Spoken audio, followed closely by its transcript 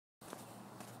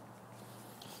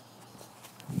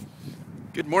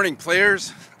Good morning,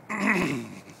 players.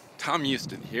 Tom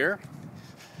Houston here,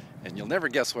 and you'll never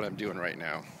guess what I'm doing right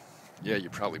now. Yeah, you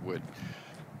probably would.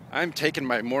 I'm taking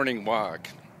my morning walk,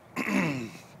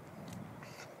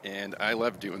 and I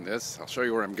love doing this. I'll show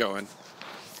you where I'm going.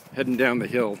 Heading down the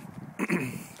hill.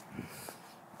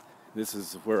 This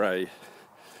is where I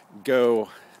go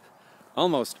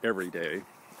almost every day.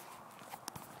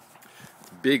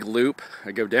 Big loop.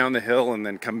 I go down the hill and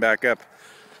then come back up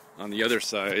on the other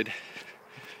side.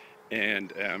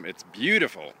 And it's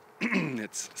beautiful.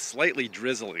 It's slightly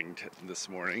drizzling this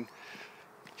morning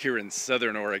here in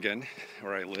southern Oregon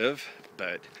where I live,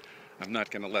 but I'm not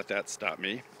going to let that stop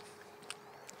me.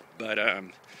 But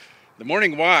the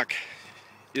morning walk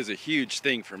is a huge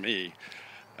thing for me.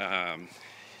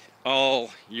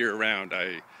 All year round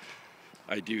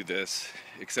I do this,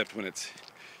 except when it's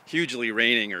hugely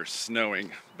raining or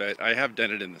snowing, but I have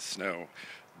done it in the snow.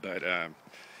 But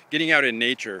getting out in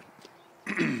nature,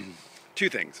 two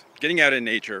things: getting out in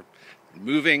nature,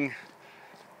 moving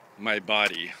my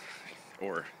body,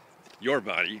 or your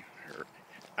body,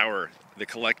 or the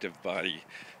collective body,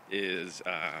 is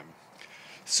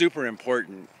super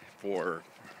important for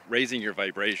raising your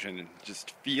vibration and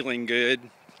just feeling good.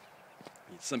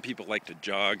 Some people like to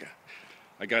jog.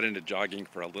 I got into jogging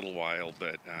for a little while,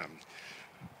 but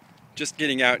just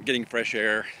getting out, getting fresh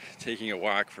air, taking a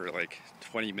walk for like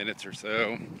 20 minutes or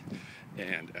so,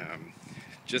 and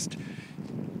just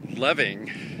loving,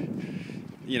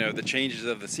 the changes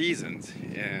of the seasons,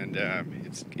 and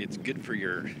it's good for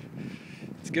your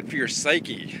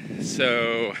psyche.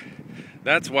 So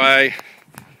that's why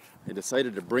I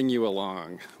decided to bring you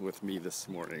along with me this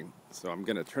morning. So I'm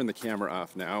going to turn the camera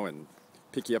off now and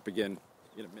pick you up again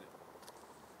in a minute.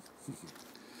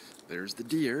 There's the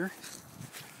deer.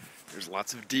 There's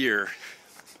lots of deer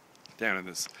down in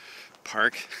this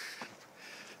park,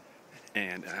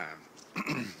 and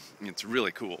it's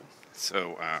really cool.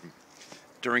 So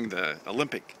during the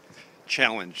Olympic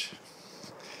Challenge,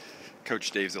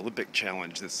 Coach Dave's Olympic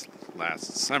Challenge this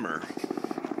last summer,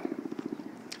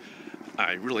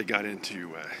 I really got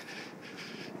into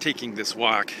taking this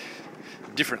walk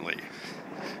differently.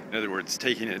 In other words,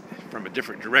 taking it from a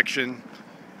different direction,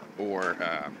 or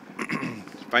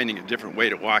finding a different way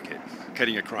to walk it,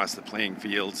 cutting across the playing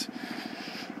fields,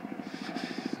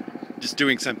 just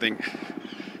doing something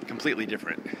completely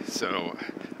different. So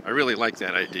I really like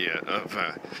that idea of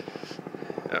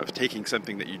taking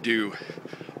something that you do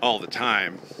all the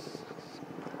time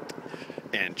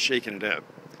and shaking it up,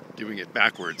 doing it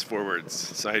backwards, forwards,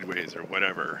 sideways, or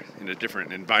whatever, in a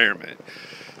different environment,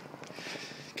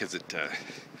 because it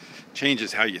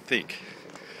changes how you think,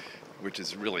 which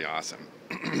is really awesome.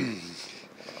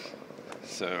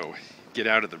 So get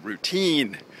out of the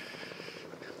routine,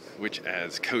 which,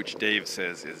 as Coach Dave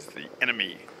says, is the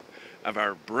enemy of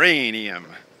our brainium.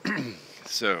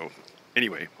 So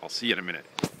anyway, I'll see you in a minute.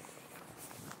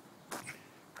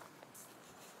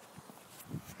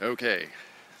 Okay,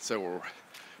 so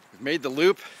we've made the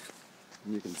loop,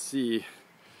 and you can see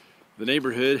the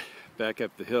neighborhood back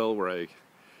up the hill where I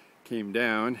came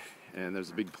down, and there's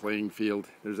a big playing field.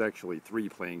 There's actually 3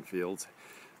 playing fields,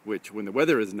 which, when the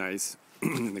weather is nice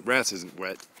and the grass isn't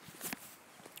wet,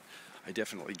 I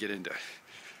definitely get into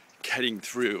cutting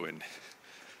through and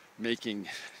making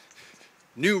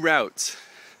new routes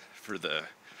for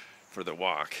the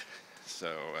walk.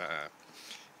 So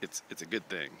it's a good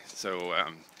thing. So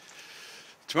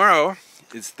tomorrow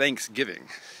is Thanksgiving,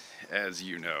 as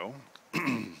you know.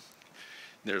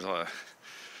 There's a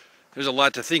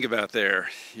lot to think about there,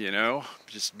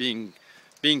 just being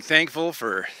thankful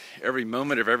for every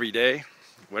moment of every day,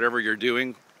 whatever you're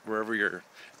doing, wherever you're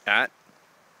at.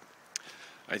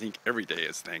 I think every day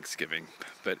is Thanksgiving,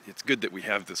 but it's good that we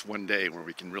have this one day where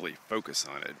we can really focus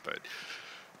on it. But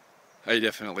I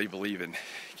definitely believe in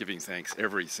giving thanks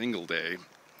every single day,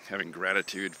 having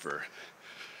gratitude for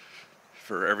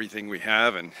everything we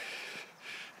have and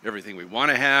everything we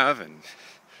want to have,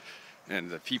 and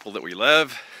the people that we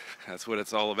love. That's what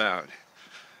it's all about.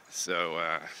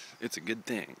 So it's a good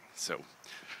thing. So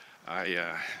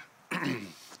I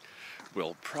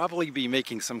will probably be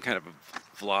making some kind of a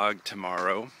vlog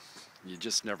tomorrow. You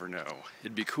just never know.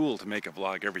 It'd be cool to make a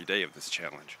vlog every day of this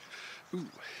challenge. Ooh,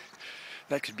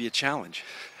 that could be a challenge.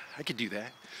 I could do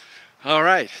that. All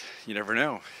right, you never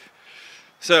know.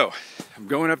 So I'm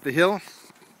going up the hill.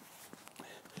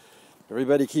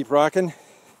 Everybody keep rocking,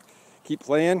 keep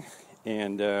playing,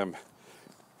 and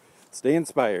stay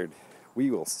inspired. We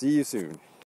will see you soon.